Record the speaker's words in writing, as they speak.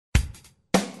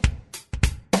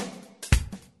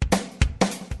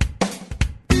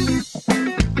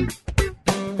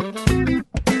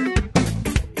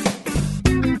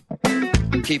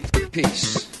keep the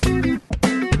peace.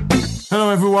 Hello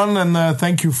everyone, and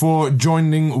thank you for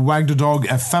joining Wag the Dog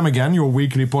FM again, your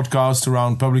weekly podcast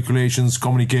around public relations,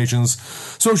 communications,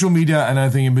 social media and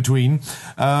everything in between.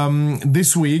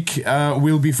 This week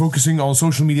we'll be focusing on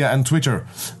social media and Twitter.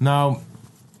 Now,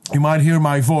 you might hear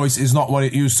my voice is not what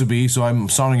it used to be, so I'm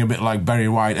sounding a bit like Barry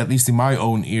White, at least in my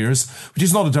own ears, which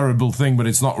is not a terrible thing, but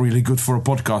it's not really good for a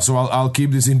podcast, so I'll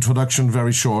keep this introduction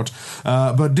very short.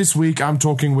 But this week I'm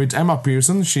talking with Emma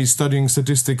Pierson. She's studying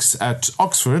statistics at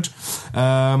Oxford,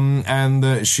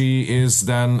 and she is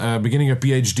then beginning a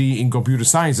PhD in computer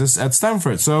sciences at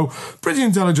Stanford. So, pretty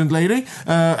intelligent lady,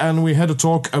 and we had a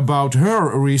talk about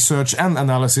her research and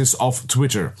analysis of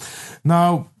Twitter.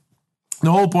 Now,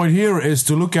 the whole point here is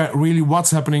to look at really what's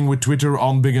happening with Twitter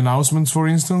on big announcements, for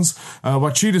instance.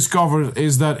 What she discovered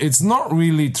is that it's not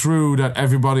really true that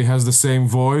everybody has the same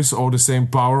voice or the same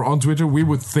power on Twitter. We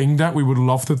would think that, we would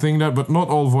love to think that, but not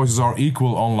all voices are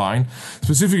equal online,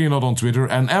 specifically not on Twitter.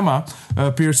 And Emma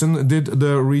Pierson did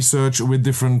the research with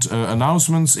different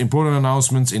announcements, important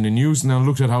announcements in the news, and then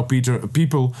looked at how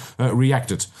people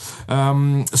reacted.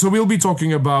 So we'll be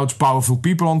talking about powerful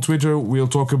people on Twitter. We'll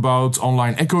talk about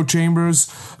online echo chambers,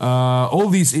 all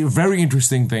these very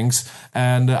interesting things,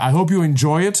 and I hope you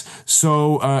enjoy it.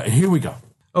 So here we go.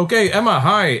 Okay, Emma,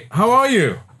 hi. How are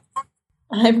you?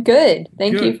 I'm good.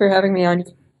 Thank you for having me on.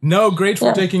 No, great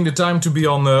for taking the time to be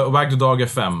on Wag the Dog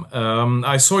FM.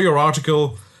 I saw your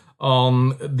article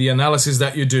on the analysis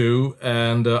that you do,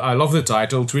 and I love the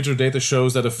title. Twitter data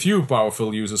shows that a few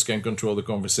powerful users can control the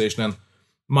conversation, and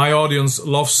my audience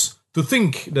loves to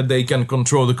think that they can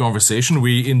control the conversation.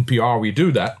 We, in PR, we do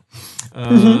that.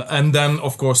 And then,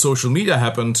 of course, social media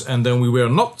happened, and then we were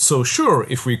not so sure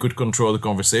if we could control the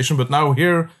conversation. But now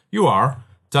here you are,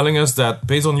 telling us that,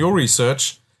 based on your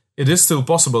research, it is still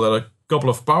possible that a couple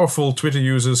of powerful Twitter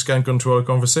users can control a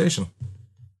conversation.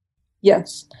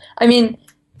 Yes. I mean,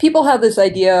 people have this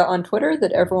idea on Twitter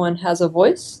that everyone has a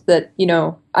voice, that, you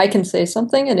know, I can say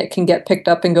something and it can get picked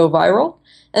up and go viral.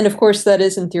 And of course, that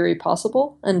is in theory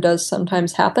possible and does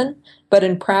sometimes happen. But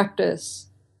in practice,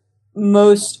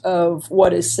 most of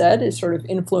what is said is sort of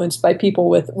influenced by people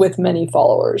with many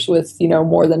followers, with, you know,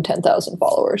 more than 10,000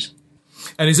 followers.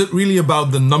 And is it really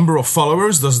about the number of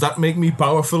followers? Does that make me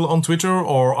powerful on Twitter,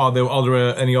 or are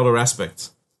there any other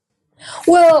aspects?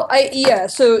 Well,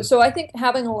 so I think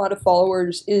having a lot of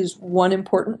followers is one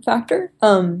important factor.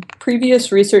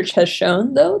 Previous research has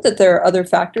shown, though, that there are other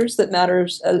factors that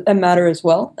matter as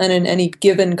well. And in any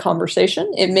given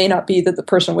conversation, it may not be that the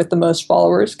person with the most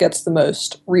followers gets the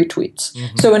most retweets.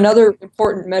 Mm-hmm. So another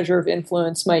important measure of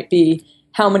influence might be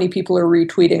how many people are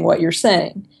retweeting what you're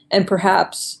saying. And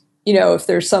perhaps, you know, if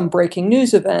there's some breaking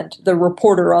news event, the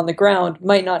reporter on the ground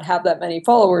might not have that many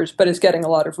followers, but is getting a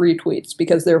lot of retweets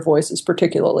because their voice is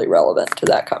particularly relevant to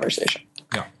that conversation.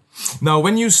 Yeah. Now,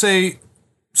 when you say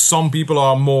some people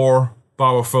are more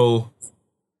powerful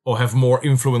or have more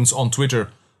influence on Twitter,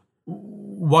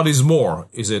 what is more?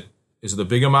 Is it a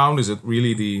big amount? Is it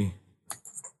really the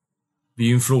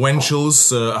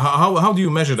influentials? How do you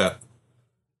measure that?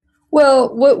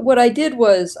 Well, what I did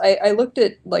was I looked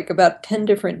at like about 10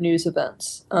 different news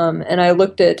events, and I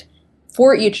looked at,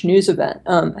 for each news event,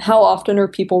 how often are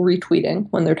people retweeting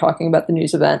when they're talking about the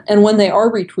news event, and when they are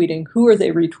retweeting, who are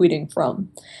they retweeting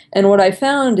from? And what I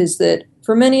found is that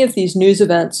for many of these news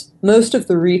events, most of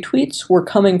the retweets were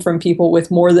coming from people with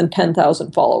more than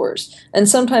 10,000 followers, and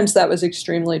sometimes that was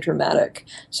extremely dramatic.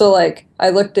 So, like, I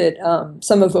looked at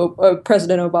some of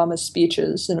President Obama's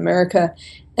speeches in America,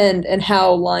 and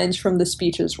how lines from the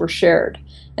speeches were shared.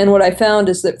 And what I found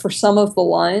is that for some of the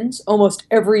lines, almost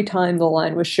every time the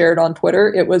line was shared on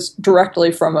Twitter, it was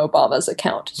directly from Obama's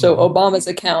account. So Obama's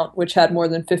account, which had more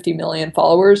than 50 million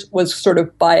followers, was sort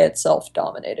of by itself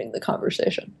dominating the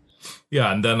conversation.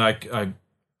 Yeah, and then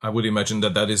I would imagine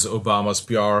that is Obama's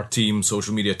PR team,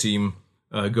 social media team,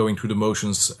 going through the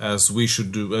motions as we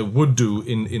would do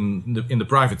in the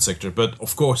private sector. But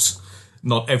of course,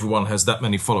 not everyone has that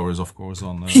many followers, of course,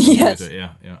 on yes.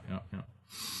 Twitter. Yeah.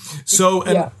 So,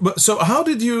 so how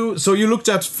did you? So you looked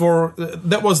at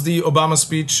that was the Obama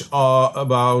speech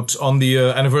about on the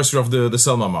anniversary of the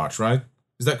Selma March, right?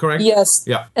 Is that correct? Yes.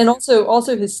 Yeah. And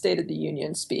also his State of the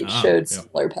Union speech showed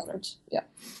similar patterns. Yeah.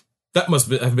 That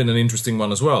must have been an interesting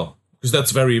one as well, because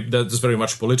that's very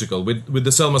much political. With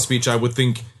the Selma speech, I would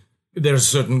think there's a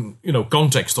certain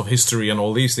context of history and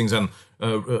all these things and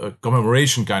a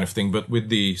commemoration kind of thing. But with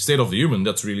the State of the Union,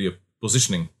 that's really a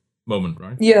positioning moment,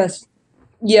 right? Yes.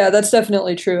 Yeah, that's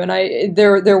definitely true. And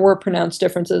there were pronounced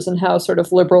differences in how sort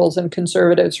of liberals and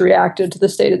conservatives reacted to the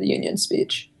State of the Union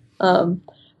speech.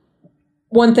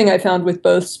 one thing I found with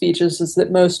both speeches is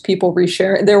that most people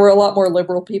there were a lot more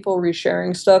liberal people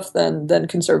resharing stuff than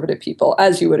conservative people,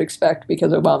 as you would expect,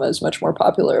 because Obama is much more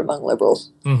popular among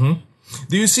liberals. Mm-hmm.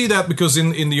 Do you see that? Because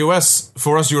in the US,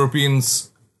 for us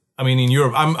Europeans, I mean, in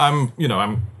Europe,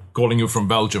 I'm calling you from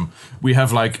Belgium. We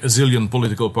have like a zillion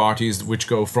political parties which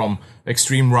go from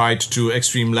extreme right to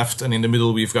extreme left, and in the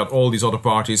middle we've got all these other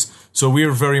parties. So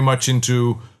we're very much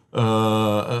into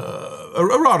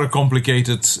a rather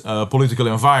complicated political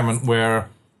environment where,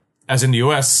 as in the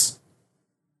US,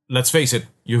 let's face it,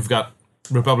 you've got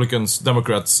Republicans,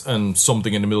 Democrats, and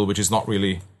something in the middle which is not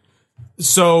really.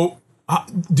 So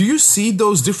do you see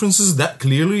those differences that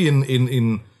clearly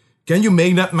in can you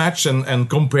make that match and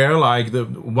compare, like, the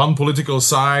one political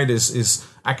side is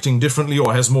acting differently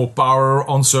or has more power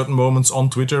on certain moments on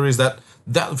Twitter? Is that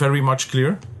very much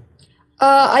clear?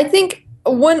 I think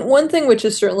one thing which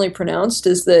is certainly pronounced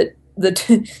is that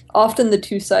often the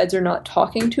two sides are not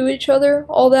talking to each other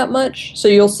all that much. So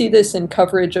you'll see this in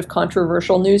coverage of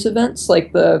controversial news events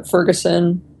like the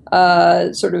Ferguson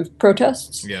sort of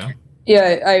protests. Yeah.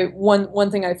 Yeah,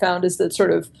 one thing I found is that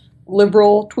sort of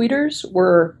liberal tweeters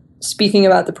were speaking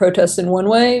about the protests in one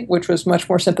way, which was much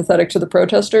more sympathetic to the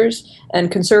protesters,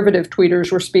 and conservative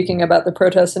tweeters were speaking about the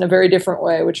protests in a very different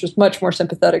way, which was much more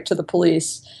sympathetic to the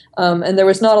police. And there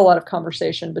was not a lot of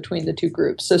conversation between the two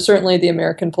groups. So certainly the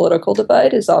American political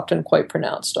divide is often quite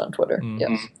pronounced on Twitter. Mm-hmm.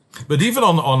 Yes. But even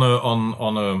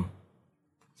on a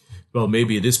well,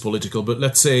 maybe it is political, but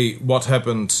let's say what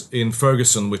happened in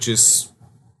Ferguson, which is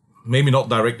maybe not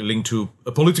directly linked to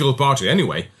a political party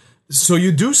anyway. So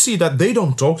you do see that they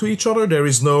don't talk to each other. There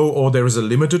is a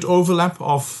limited overlap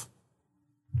of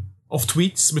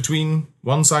tweets between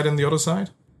one side and the other side.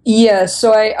 Yeah,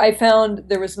 so I found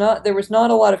there was not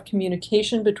a lot of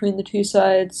communication between the two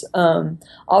sides.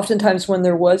 Oftentimes, when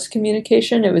there was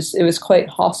communication, it was quite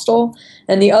hostile.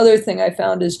 And the other thing I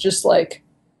found is just like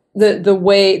the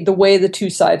way the two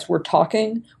sides were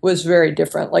talking was very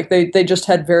different. Like they just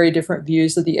had very different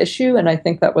views of the issue, and I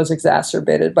think that was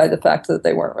exacerbated by the fact that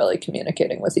they weren't really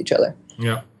communicating with each other.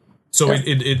 Yeah. So yeah.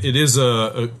 It is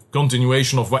a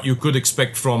continuation of what you could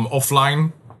expect from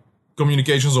offline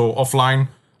communications or offline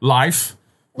life,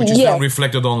 which is then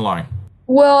reflected online.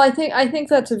 Well, I think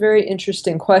that's a very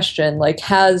interesting question. Like,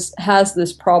 has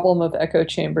this problem of echo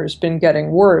chambers been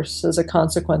getting worse as a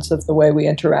consequence of the way we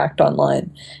interact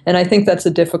online? And I think that's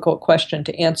a difficult question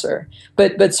to answer.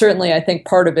 But certainly, I think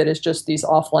part of it is just these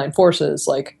offline forces,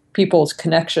 like people's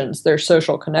connections, their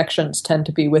social connections tend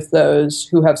to be with those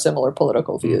who have similar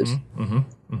political views. Mm-hmm,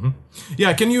 mm-hmm, mm-hmm.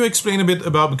 Yeah, can you explain a bit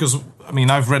about, because I mean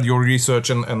I've read your research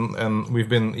and we've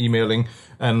been emailing,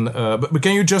 and but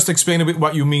can you just explain a bit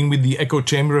what you mean with the echo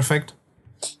chamber effect?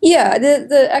 Yeah,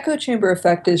 the echo chamber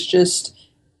effect is just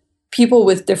people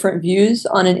with different views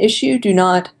on an issue do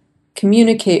not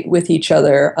communicate with each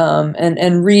other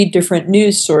and read different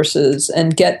news sources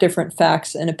and get different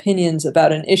facts and opinions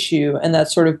about an issue, and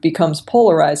that sort of becomes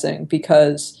polarizing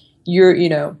because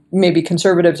maybe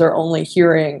conservatives are only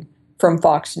hearing from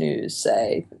Fox News,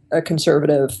 say, a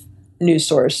conservative news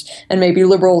source, and maybe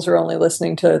liberals are only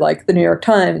listening to like the New York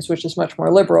Times, which is much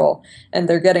more liberal, and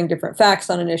they're getting different facts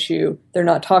on an issue. They're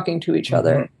not talking to each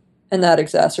other, and that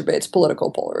exacerbates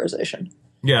political polarization.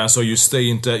 Yeah, so you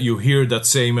you hear that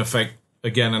same effect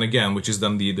again and again, which is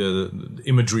then the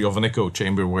imagery of an echo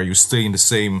chamber, where you stay in the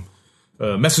same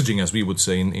messaging, as we would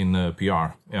say in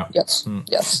PR. Yeah. Yes.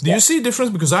 Yes. Do you see a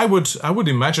difference? Because I would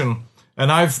imagine,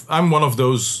 and I'm one of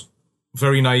those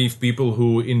very naive people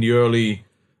who, in the early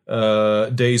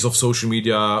days of social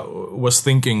media, was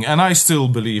thinking, and I still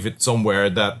believe it somewhere,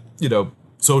 that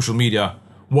social media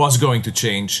was going to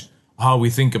change how we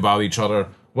think about each other,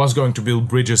 was going to build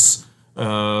bridges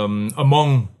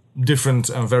among different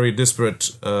and very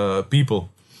disparate people.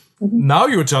 Mm-hmm. Now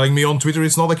you're telling me on Twitter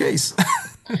it's not the case.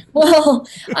 Well,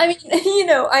 I mean,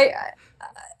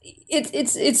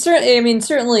 it's certainly. I mean,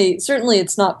 certainly,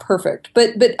 it's not perfect,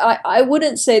 but I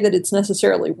wouldn't say that it's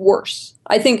necessarily worse.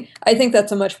 I think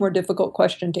that's a much more difficult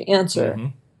question to answer.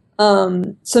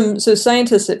 Mm-hmm. So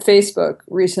scientists at Facebook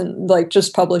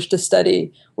just published a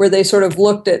study where they sort of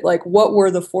looked at like what were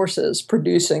the forces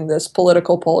producing this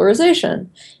political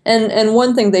polarization, and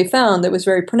one thing they found that was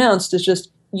very pronounced is just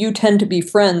you tend to be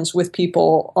friends with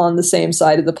people on the same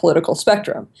side of the political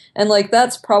spectrum, and like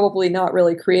that's probably not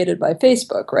really created by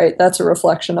Facebook, right? That's a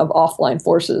reflection of offline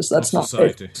forces. That's not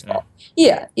society.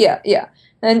 Yeah.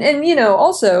 And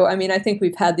also, I mean, I think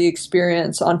we've had the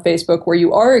experience on Facebook where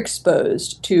you are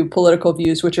exposed to political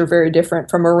views which are very different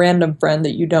from a random friend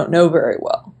that you don't know very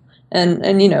well. And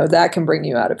that can bring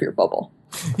you out of your bubble.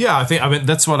 Yeah, I mean,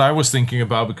 that's what I was thinking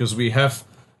about, because we have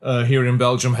here in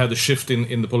Belgium had a shift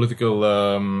in the political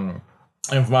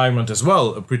environment as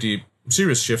well, a pretty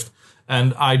serious shift.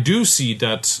 And I do see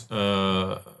that,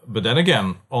 but then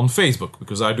again, on Facebook,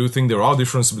 because I do think there are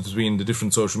differences between the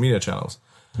different social media channels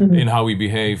in how we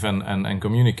behave and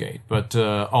communicate. But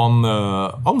on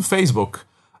Facebook,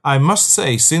 I must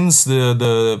say, since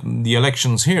the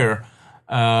elections here,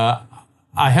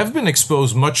 I have been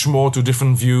exposed much more to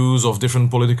different views of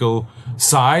different political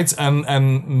sides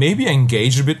and maybe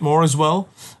engaged a bit more as well.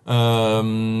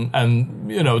 And,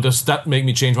 does that make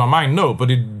me change my mind? No, but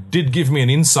it did give me an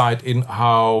insight in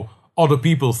how other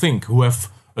people think who have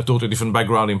a totally different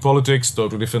background in politics,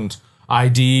 totally different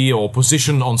idea or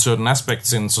position on certain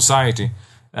aspects in society.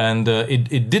 And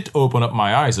it did open up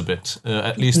my eyes a bit,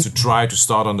 at least to try to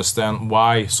start understand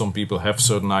why some people have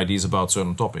certain ideas about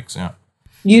certain topics. Yeah.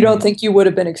 You don't think you would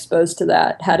have been exposed to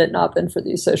that had it not been for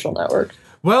these social networks?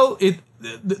 Well,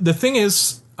 the thing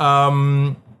is,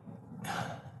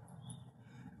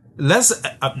 less,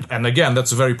 and again,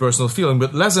 that's a very personal feeling,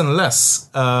 but less and less,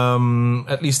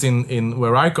 at least in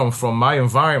where I come from, my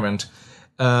environment,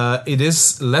 it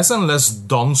is less and less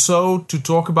done so to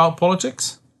talk about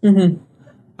politics. Mm-hmm.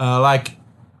 Like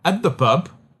at the pub,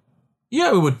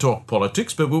 we would talk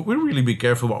politics, but we really be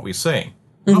careful what we're saying.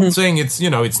 Mm-hmm. Not saying it's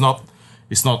not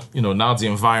Nazi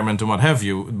environment and what have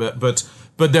you, but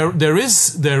there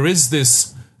is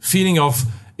this feeling of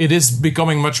it is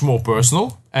becoming much more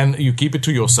personal, and you keep it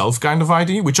to yourself kind of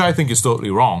idea, which I think is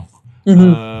totally wrong.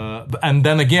 Mm-hmm. And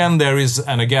then again, there is,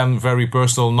 and again, very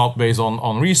personal, not based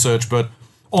on research, but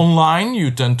online you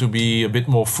tend to be a bit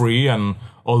more free. And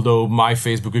although my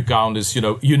Facebook account is,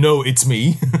 it's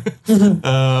me,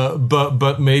 mm-hmm.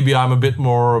 But maybe I'm a bit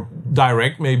more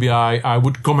direct. Maybe I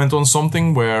would comment on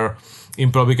something where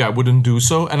in public I wouldn't do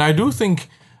so. And I do think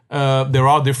there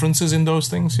are differences in those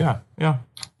things. Yeah.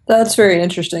 That's very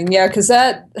interesting. Yeah, because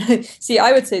I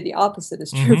would say the opposite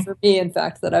is true mm-hmm. for me, in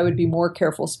fact, that I would be more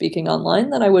careful speaking online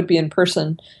than I would be in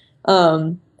person.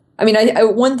 One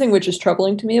thing which is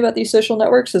troubling to me about these social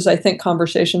networks is I think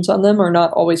conversations on them are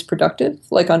not always productive.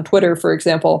 Like on Twitter, for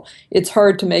example, it's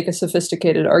hard to make a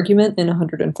sophisticated argument in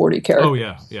 140 characters. Oh,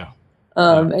 yeah.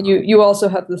 And you also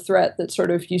have the threat that sort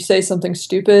of you say something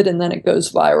stupid and then it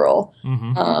goes viral,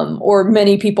 mm-hmm. Or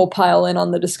many people pile in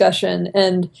on the discussion.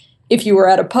 And if you were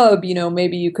at a pub,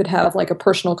 maybe you could have like a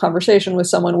personal conversation with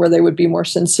someone where they would be more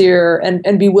sincere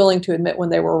and be willing to admit when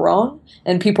they were wrong.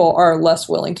 And people are less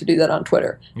willing to do that on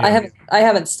Twitter. Yeah. I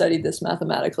haven't studied this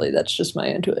mathematically. That's just my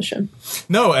intuition.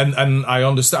 No, and I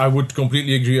understand. I would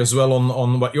completely agree as well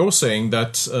on what you're saying,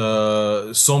 that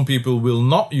some people will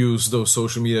not use those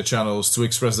social media channels to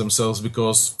express themselves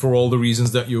because for all the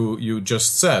reasons that you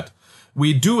just said.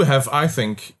 We do have, I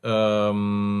think,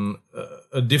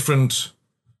 a different...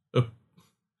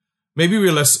 Maybe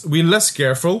we're less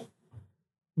careful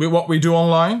with what we do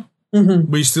online.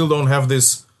 Mm-hmm. We still don't have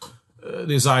this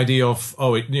idea of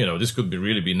this could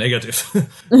really be negative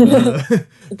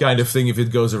kind of thing if it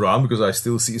goes around, because I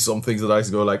still see some things that I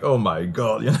go like, oh my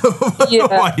god,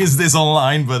 why is this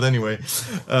online? But anyway,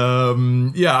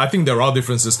 I think there are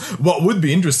differences. What would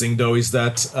be interesting though is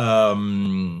that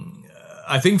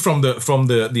I think from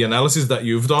the analysis that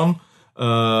you've done.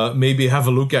 Maybe have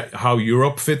a look at how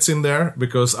Europe fits in there,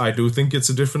 because I do think it's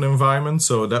a different environment.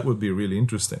 So that would be really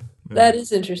interesting. Yeah. That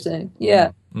is interesting.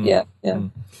 Yeah, yeah.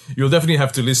 You'll definitely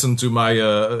have to listen to my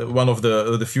one of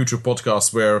the future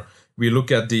podcasts where we look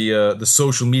at the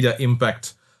social media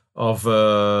impact of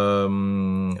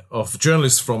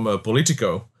journalists from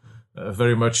Politico, a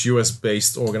very much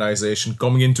US-based organization,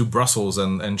 coming into Brussels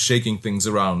and shaking things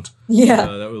around. Yeah,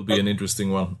 that will be an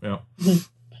interesting one. Yeah.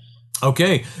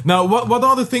 Okay. Now, what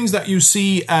are the things that you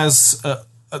see as...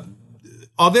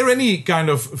 are there any kind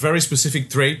of very specific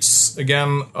traits,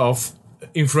 again, of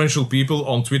influential people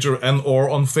on Twitter and or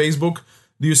on Facebook?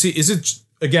 Do you see...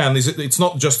 It's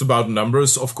not just about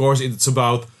numbers, of course. It's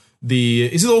about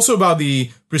is it also about the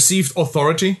perceived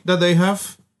authority that they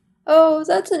have? Oh,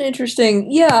 that's an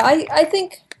interesting... Yeah, I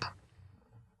think...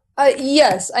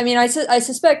 Yes, I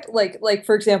suspect, like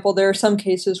for example, there are some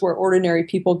cases where ordinary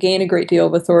people gain a great deal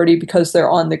of authority because they're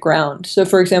on the ground. So,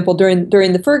 for example,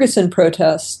 during the Ferguson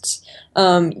protests,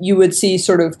 you would see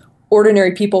sort of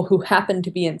ordinary people who happened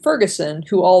to be in Ferguson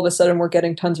who all of a sudden were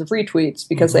getting tons of retweets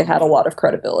because they had a lot of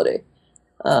credibility.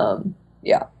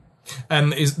 Yeah.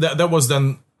 And is that was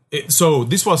then? So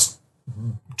this was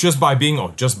just by being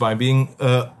on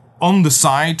the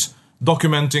site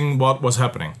documenting what was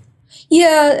happening.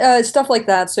 Yeah, stuff like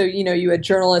that. So, you had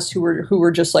journalists who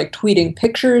were just like tweeting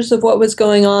pictures of what was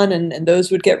going on, and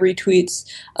those would get retweets.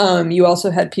 You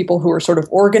also had people who were sort of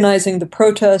organizing the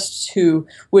protests who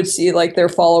would see like their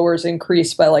followers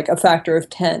increase by like a factor of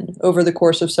 10 over the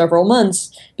course of several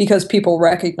months because people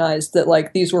recognized that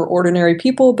like these were ordinary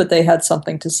people, but they had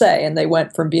something to say, and they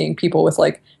went from being people with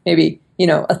like maybe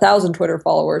 1,000 Twitter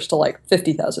followers to like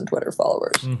 50,000 Twitter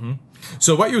followers. Mm-hmm.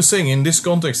 So what you're saying in this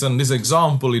context and this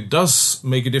example, it does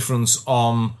make a difference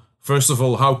on, first of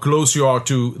all, how close you are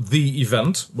to the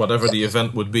event, whatever the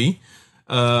event would be,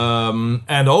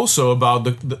 and also about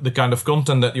the kind of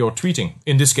content that you're tweeting,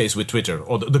 in this case with Twitter,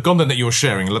 or the content that you're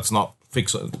sharing. Let's not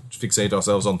fixate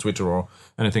ourselves on Twitter or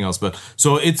anything else. But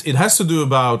so it has to do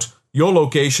about your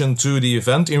location to the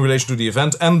event, in relation to the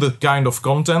event, and the kind of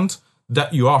content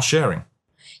that you are sharing.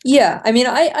 Yeah, I mean,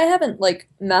 I haven't like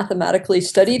mathematically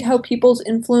studied how people's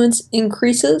influence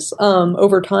increases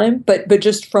over time, but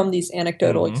just from these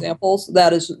anecdotal examples,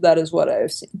 that is what I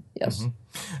have seen. Yes,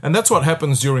 and that's what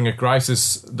happens during a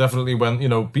crisis. Definitely, when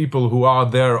people who are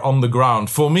there on the ground.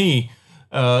 For me,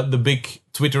 the big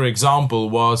Twitter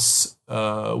example was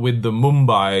with the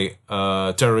Mumbai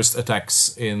terrorist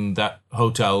attacks in that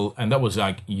hotel, and that was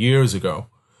like years ago,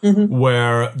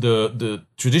 where the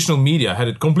traditional media had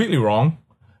it completely wrong.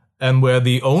 And where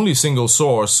the only single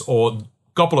source or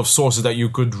couple of sources that you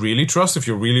could really trust, if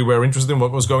you really were interested in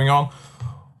what was going on,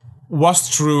 was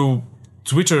through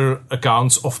Twitter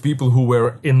accounts of people who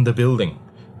were in the building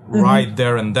right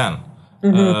there and then.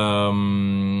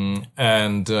 And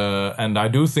I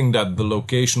do think that the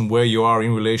location where you are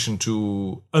in relation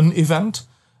to an event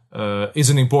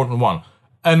is an important one.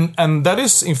 And that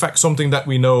is, in fact, something that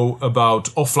we know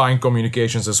about offline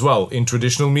communications as well. In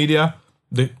traditional media,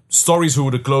 the stories who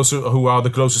are the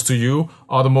closest to you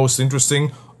are the most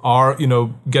interesting, are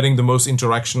getting the most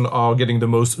interaction, are getting the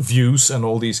most views, and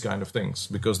all these kind of things,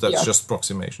 because that's just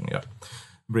proximation.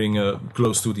 Bring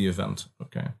close to the event.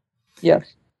 Okay.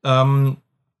 Yes.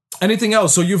 Anything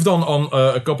else? So you've done on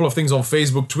a couple of things on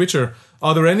Facebook, Twitter.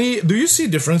 Are there any? Do you see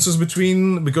differences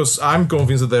between? Because I'm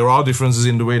convinced that there are differences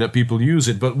in the way that people use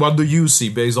it. But what do you see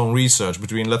based on research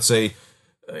between, let's say,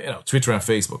 Twitter and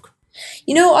Facebook?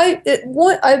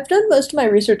 I've done most of my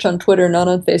research on Twitter, not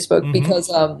on Facebook,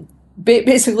 because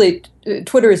basically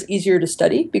Twitter is easier to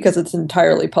study because it's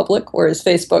entirely public, whereas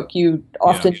Facebook, you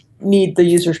often need the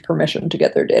user's permission to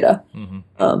get their data.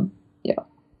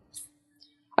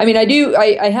 I mean,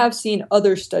 I have seen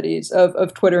other studies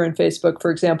of Twitter and Facebook, for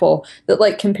example, that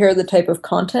like compare the type of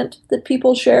content that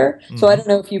people share. So I don't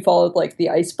know if you followed like the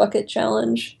Ice Bucket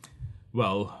Challenge.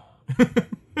 Well...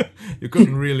 you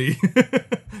couldn't really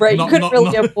right you couldn't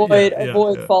really avoid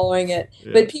following it,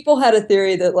 but people had a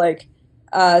theory that like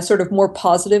sort of more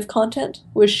positive content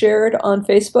was shared on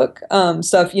Facebook,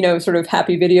 stuff sort of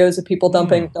happy videos of people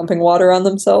dumping water on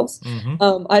themselves.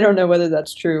 I don't know whether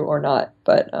that's true or not,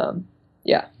 but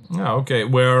okay,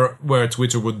 where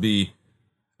Twitter would be,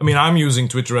 I mean, I'm using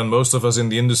Twitter, and most of us in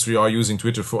the industry are using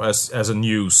Twitter as a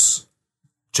news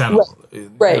channel.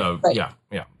 Right.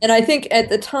 Yeah. And I think at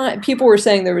the time, people were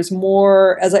saying there was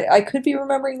more, as I could be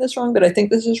remembering this wrong, but I think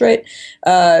this is right.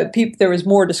 There was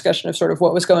more discussion of sort of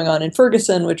what was going on in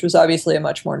Ferguson, which was obviously a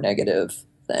much more negative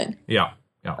thing. Yeah.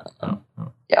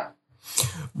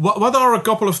 What are a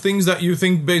couple of things that you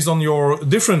think, based on your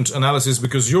different analysis,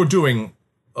 because you're doing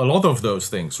a lot of those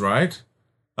things, right?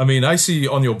 I mean, I see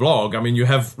on your blog, I mean, you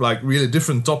have like really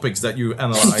different topics that you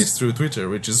analyze through Twitter,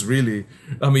 which is really,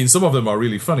 I mean, some of them are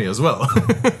really funny as well.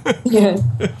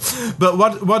 But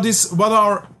what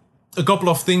are a couple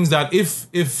of things that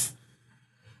if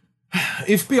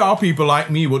PR people like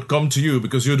me would come to you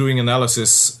because you're doing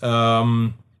analysis,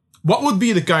 what would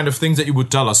be the kind of things that you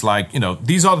would tell us? Like,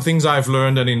 these are the things I've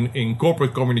learned, and in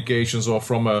corporate communications or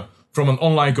from an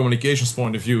online communications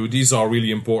point of view, these are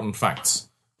really important facts.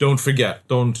 Don't forget.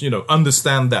 Don't,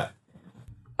 understand that.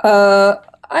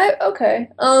 Okay.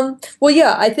 Well,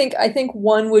 yeah, I think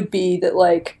one would be that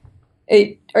like,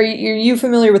 are you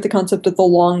familiar with the concept of the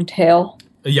long tail?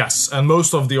 Yes, and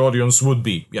most of the audience would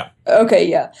be, yeah. Okay,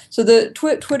 yeah. So the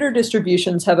Twitter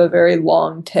distributions have a very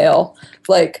long tail.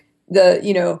 Like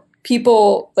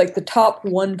people, like the top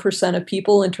 1% of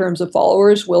people in terms of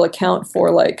followers will account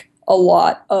for like a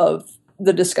lot of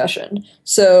the discussion.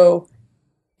 So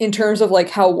in terms of like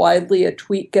how widely a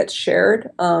tweet gets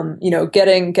shared,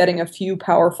 getting a few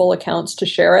powerful accounts to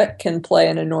share it can play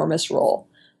an enormous role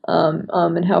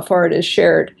in how far it is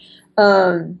shared.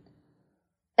 And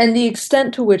the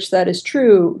extent to which that is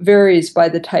true varies by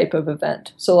the type of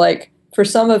event. So like for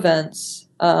some events,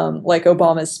 like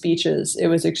Obama's speeches, it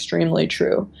was extremely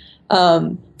true.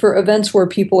 For events where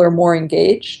people are more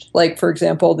engaged, like, for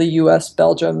example, the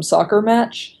US-Belgium soccer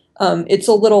match, it's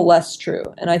a little less true.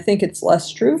 And I think it's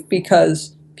less true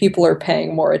because people are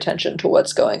paying more attention to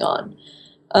what's going on.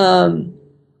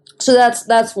 So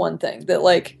that's one thing, that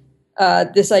like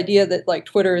this idea that like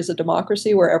Twitter is a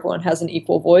democracy where everyone has an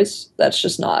equal voice,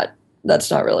 that's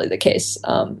not really the case.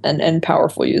 And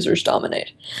powerful users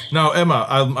dominate. Now, Emma,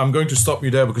 I'm going to stop you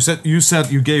there because you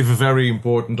said you gave a very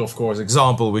important, of course,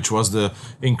 example, which was the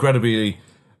incredibly,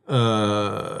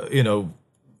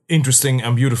 interesting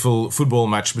and beautiful football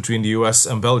match between the US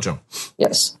and Belgium.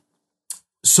 Yes.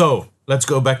 So let's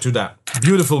go back to that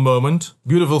beautiful moment,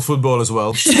 beautiful football as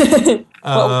well.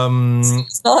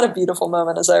 It's not a beautiful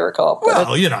moment, as I recall.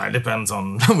 Well, it depends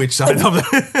on which side of it.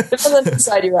 Depends on which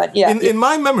side you're on. Yeah. In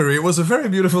my memory, it was a very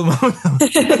beautiful moment.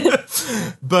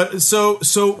 But so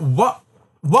what?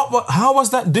 How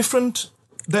was that different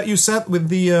that you said with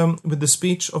the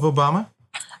speech of Obama?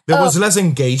 There was less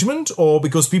engagement, or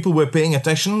because people were paying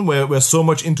attention, were so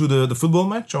much into the football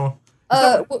match, or?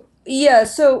 Yeah.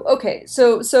 So okay.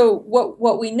 So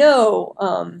what we know.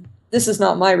 This is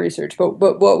not my research, but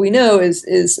what we know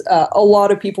is a lot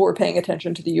of people were paying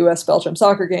attention to the US-Belgium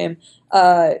soccer game.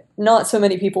 Not so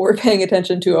many people were paying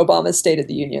attention to Obama's State of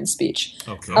the Union speech.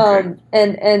 Okay.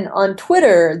 And on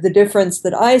Twitter, the difference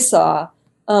that I saw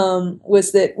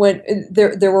was that when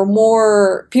there were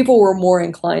more people were more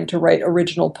inclined to write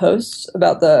original posts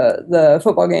about the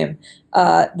football game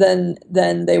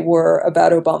than they were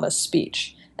about Obama's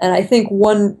speech. And I think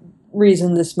one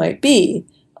reason this might be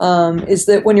is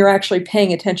that when you're actually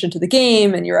paying attention to the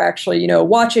game and you're actually,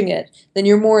 watching it, then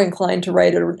you're more inclined to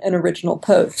write an original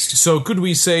post. So could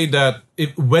we say that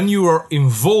when you are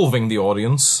involving the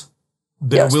audience,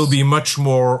 there will be much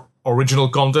more original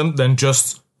content than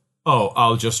just,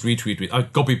 I'll just retweet it. I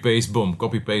copy paste boom.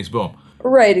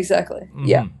 Right, exactly. Mm-hmm.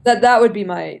 Yeah. That would be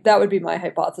my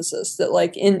hypothesis, that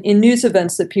like in news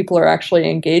events that people are actually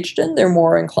engaged in, they're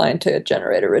more inclined to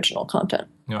generate original content.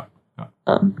 Yeah.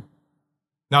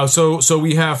 Now, so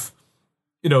we have,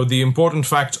 the important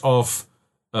fact of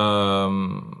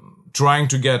trying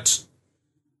to get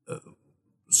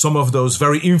some of those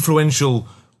very influential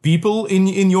people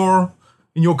in your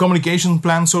communication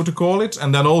plan, so to call it,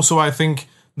 and then also I think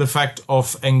the fact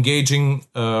of engaging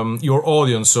your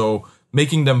audience, so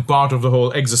making them part of the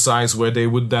whole exercise, where they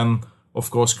would then, of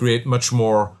course, create much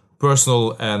more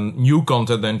personal and new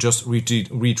content than just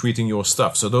retweeting your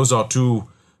stuff. So those are two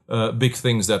big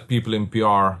things that people in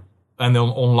PR and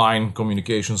online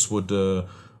communications could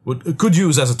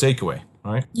use as a takeaway,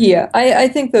 right? Yeah, I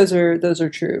think those are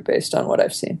true based on what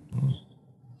I've seen.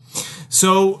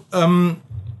 So,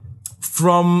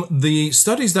 from the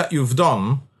studies that you've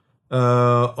done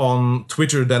on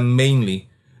Twitter, then mainly,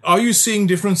 are you seeing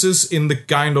differences in the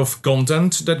kind of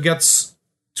content that gets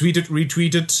tweeted,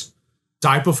 retweeted?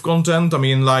 Type of content? I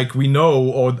mean, like we know,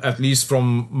 or at least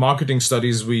from marketing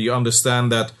studies, we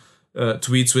understand that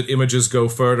tweets with images go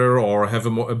further or have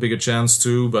a bigger chance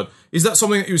to. But is that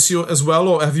something that you see as well,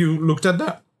 or have you looked at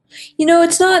that?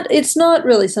 It's not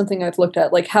really something I've looked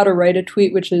at, like how to write a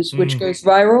tweet which goes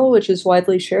viral, which is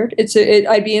widely shared.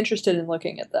 I'd be interested in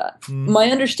looking at that.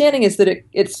 My understanding is that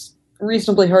it's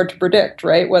reasonably hard to predict,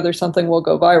 right, whether something will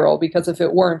go viral, because if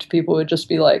it weren't, people would just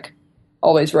be like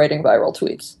always writing viral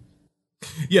tweets.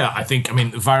 Yeah, I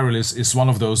mean, viral is one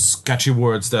of those catchy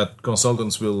words that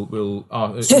consultants will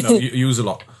use a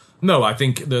lot. No, I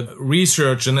think the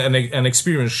research and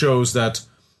experience shows that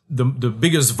the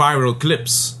biggest viral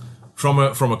clips from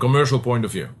a commercial point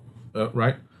of view,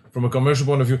 right? From a commercial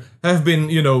point of view, have been,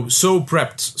 so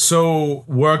prepped, so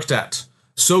worked at,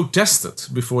 so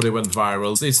tested before they went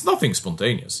viral. It's nothing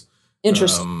spontaneous.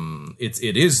 Interesting.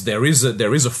 There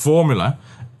is a formula,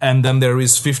 and then there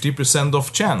is 50%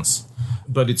 of chance.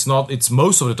 But it's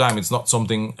most of the time, it's not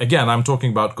something, again, I'm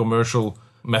talking about commercial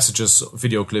messages,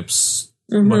 video clips,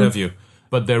 what have you.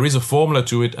 But there is a formula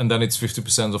to it, and then it's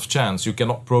 50% of chance. You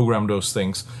cannot program those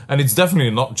things. And it's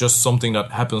definitely not just something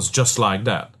that happens just like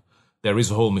that. There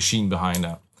is a whole machine behind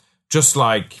that. Just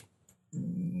like,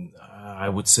 I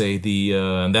would say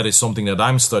and that is something that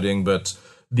I'm studying, but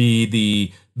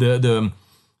the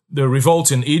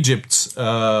revolts in Egypt,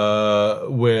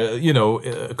 where,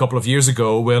 a couple of years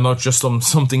ago, were not just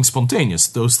something spontaneous.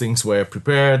 Those things were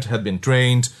prepared, had been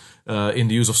trained in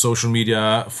the use of social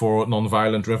media for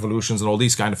non-violent revolutions and all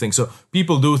these kind of things. So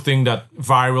people do think that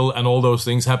viral and all those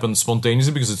things happen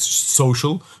spontaneously because it's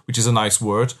social, which is a nice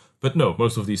word. But no,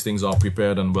 most of these things are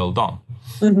prepared and well done.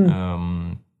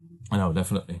 No,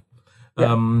 definitely.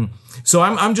 So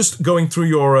I'm just going through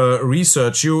your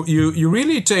research. You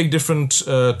really take different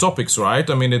topics, right?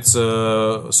 I mean, it's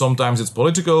sometimes it's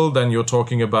political. Then you're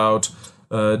talking about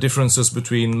differences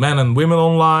between men and women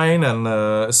online,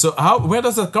 and so where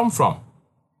does that come from?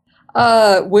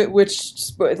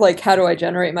 Which like how do I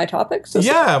generate my topics?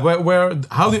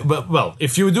 Well,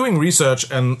 if you're doing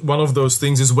research and one of those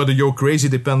things is whether you're crazy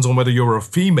depends on whether you're a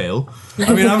female.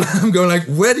 I mean, I'm going like,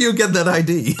 where do you get that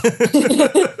ID?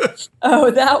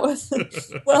 Oh, that was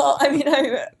well. I mean,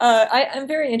 I'm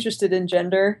very interested in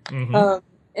gender.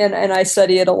 And I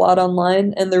study it a lot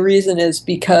online. And the reason is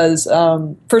because,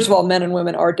 first of all, men and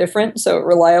women are different, so it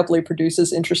reliably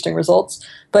produces interesting results.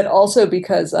 But also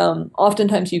because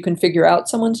oftentimes you can figure out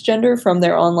someone's gender from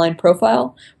their online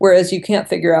profile, whereas you can't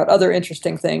figure out other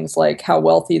interesting things like how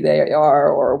wealthy they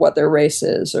are or what their race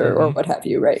is or what have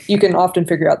you, right? You can often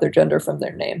figure out their gender from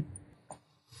their name.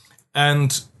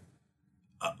 And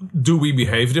do we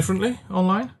behave differently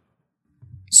online?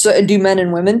 So, do men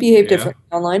and women behave differently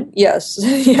online? Yes,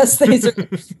 yes,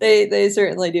 they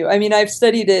certainly do. I mean, I've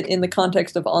studied it in the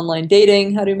context of online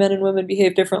dating. How do men and women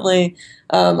behave differently?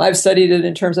 I've studied it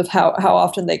in terms of how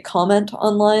often they comment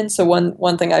online. So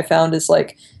one thing I found is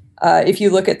like if you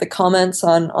look at the comments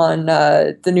on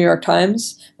the New York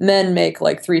Times, men make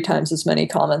like 3 times as many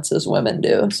comments as women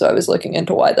do. So I was looking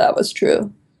into why that was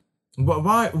true.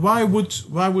 Why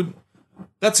would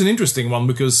that's an interesting one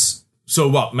because. So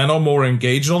what, men are more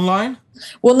engaged online?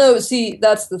 Well, no, see,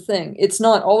 that's the thing. It's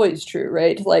not always true,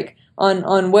 right? Like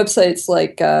on websites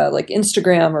like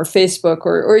Instagram or Facebook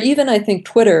or even I think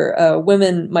Twitter,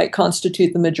 women might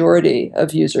constitute the majority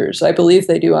of users. I believe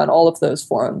they do on all of those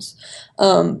forums.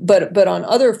 But on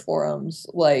other forums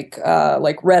like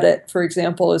Reddit, for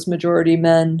example, is majority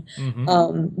men.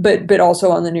 But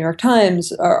also on the New York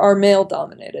Times are male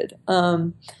dominated.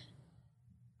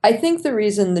 I think the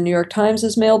reason the New York Times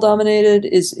is male dominated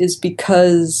is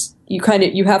because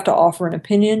you have to offer an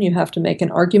opinion, you have to make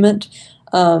an argument,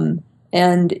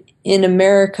 and in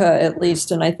America at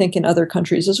least, and I think in other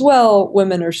countries as well,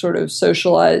 women are sort of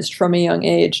socialized from a young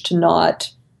age to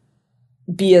not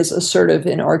be as assertive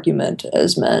in argument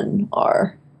as men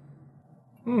are.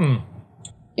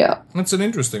 Yeah, that's an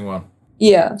interesting one.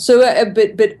 Yeah. So,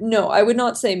 but no, I would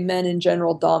not say men in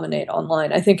general dominate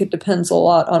online. I think it depends a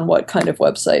lot on what kind of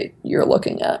website you're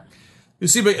looking at. You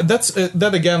see, but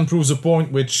that again proves a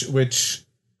point which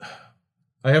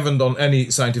I haven't done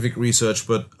any scientific research,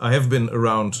 but I have been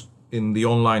around in the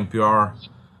online PR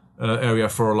area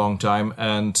for a long time,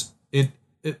 and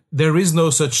there is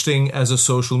no such thing as a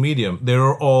social medium. They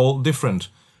are all different.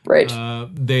 Right.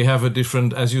 They have a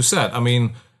different, as you said. I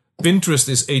mean, Pinterest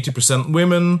is 80%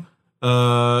 women.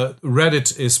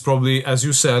 Reddit is probably, as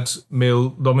you said, male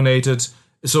dominated.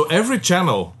 So every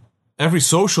channel, every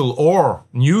social or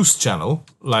news channel,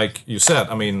 like you said,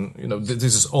 I mean, this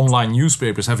is online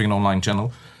newspapers having an online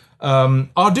channel,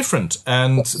 are different,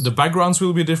 and the backgrounds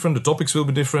will be different, the topics will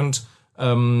be different,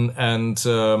 and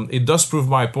it does prove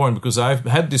my point because I've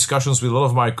had discussions with a lot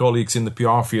of my colleagues in the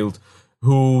PR field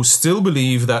who still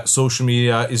believe that social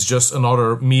media is just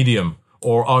another medium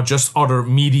or are just other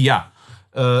media.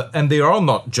 And they are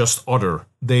not just other.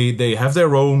 They have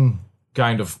their own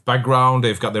kind of background.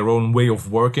 They've got their own way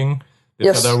of working.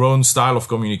 They've got their own style of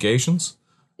communications.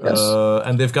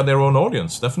 And they've got their own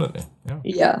audience, definitely.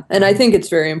 Yeah, and I think it's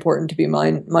very important to be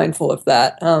mindful of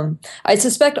that. I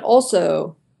suspect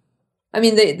also, I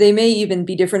mean, they may even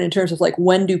be different in terms of like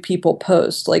when do people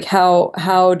post? Like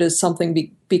how does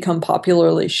something become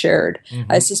popularly shared?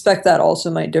 I suspect that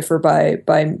also might differ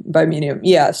by medium.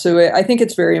 Yeah, so I think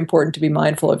it's very important to be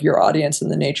mindful of your audience and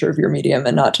the nature of your medium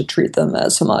and not to treat them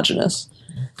as homogenous.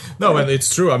 No, and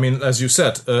it's true. I mean, as you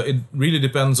said, it really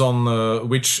depends on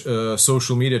which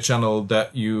social media channel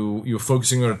that you're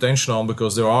focusing your attention on,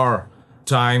 because there are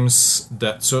times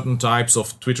that certain types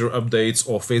of Twitter updates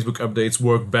or Facebook updates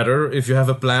work better if you have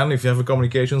a plan, if you have a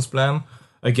communications plan.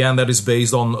 Again, that is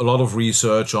based on a lot of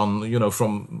research on,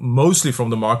 mostly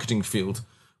from the marketing field,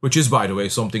 which is, by the way,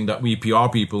 something that we PR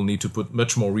people need to put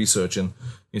much more research in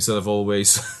instead of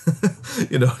always,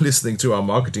 listening to our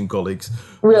marketing colleagues.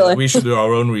 Really? We should do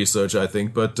our own research, I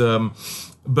think. But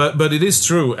it is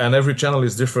true, and every channel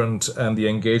is different, and the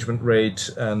engagement rate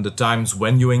and the times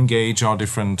when you engage are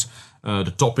different.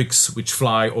 The topics which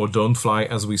fly or don't fly,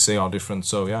 as we say, are different.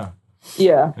 So,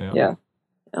 Yeah.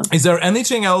 Is there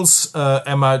anything else,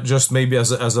 Emma, just maybe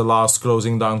as a last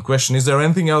closing down question, is there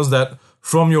anything else that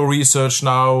from your research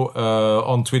now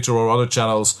on Twitter or other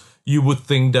channels, you would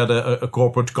think that a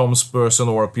corporate comms person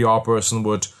or a PR person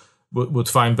would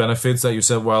find benefits that you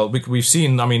said, well, we've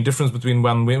seen, I mean, difference between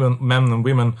men and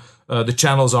women, the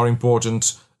channels are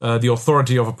important. the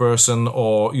authority of a person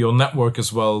or your network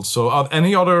as well. So are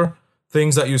any other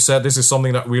things that you said this is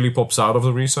something that really pops out of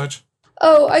the research?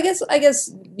 Oh, I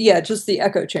guess, yeah, just the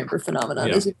echo chamber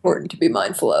phenomenon is important to be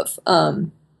mindful of.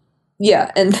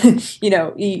 Yeah, and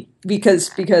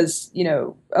because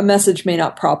a message may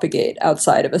not propagate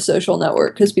outside of a social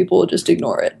network because people will just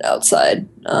ignore it outside,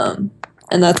 and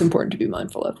that's important to be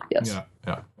mindful of. Yes.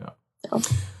 Yeah.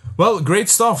 Well, great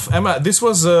stuff, Emma. This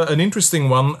was an interesting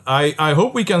one. I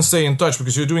hope we can stay in touch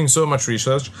because you're doing so much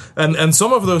research, and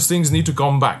some of those things need to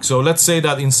come back. So let's say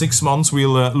that in 6 months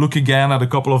we'll look again at a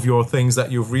couple of your things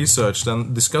that you've researched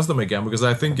and discuss them again, because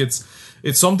I think it's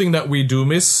something that we do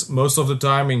miss most of the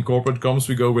time in corporate comms.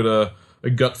 We go with a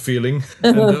gut feeling,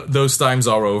 and those times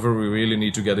are over. We really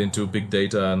need to get into big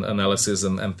data and analysis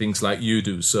and things like you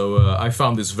do. So I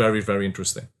found this very, very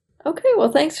interesting. Okay,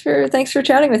 well, thanks for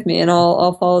chatting with me, and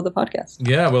I'll follow the podcast.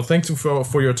 Yeah, well, thank you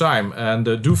for your time,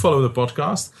 and do follow the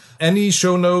podcast. Any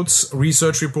show notes,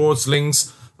 research reports,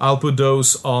 links, I'll put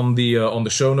those on the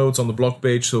show notes on the blog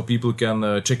page so people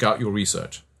can check out your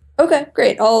research. Okay,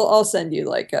 great. I'll send you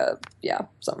like a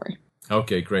summary.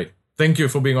 Okay, great. Thank you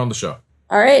for being on the show.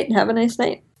 All right, have a nice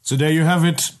night. So there you have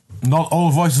it. Not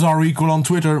all voices are equal on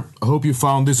Twitter. I hope you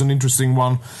found this an interesting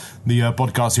one. The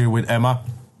podcast here with Emma.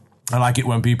 I like it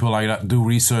when people like that do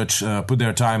research, put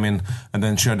their time in, and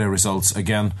then share their results.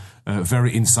 Again,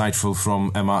 very insightful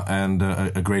from Emma, and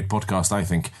a great podcast, I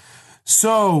think.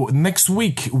 So, next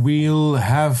week we'll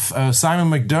have Simon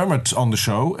McDermott on the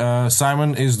show.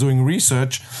 Simon is doing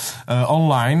research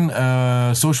online,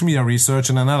 social media research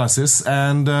and analysis,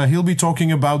 and he'll be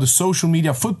talking about the social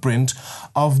media footprint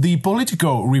of the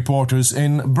Politico reporters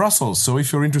in Brussels. So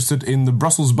if you're interested in the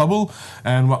Brussels bubble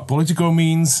and what Politico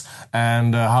means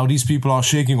and how these people are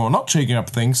shaking or not shaking up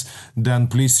things, then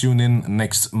please tune in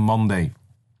next Monday.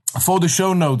 For the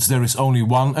show notes, there is only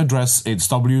one address. It's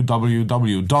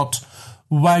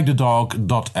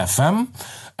www.wagthedog.fm.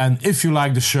 And if you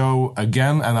like the show,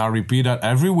 again, and I repeat that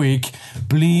every week,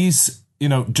 please,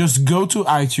 just go to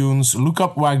iTunes, look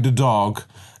up Wag the Dog,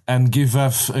 and give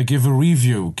a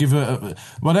review.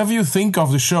 Whatever you think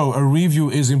of the show, a review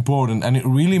is important, and it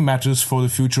really matters for the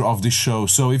future of this show.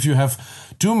 So if you have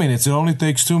 2 minutes, it only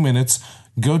takes 2 minutes.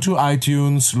 Go to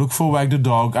iTunes, look for Wag the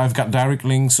Dog. I've got direct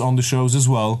links on the shows as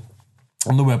well,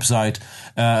 on the website.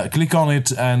 Click on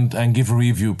it and give a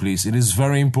review, please. It is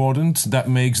very important. That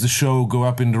makes the show go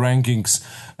up in the rankings,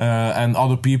 and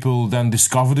other people then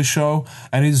discover the show.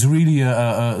 And it's really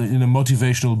a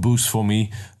motivational boost for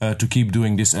me to keep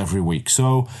doing this every week.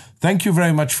 So thank you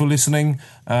very much for listening.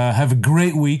 Have a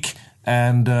great week.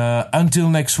 And until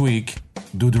next week,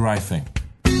 do the right thing.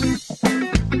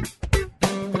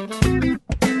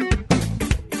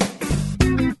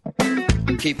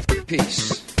 Keep the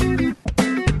peace.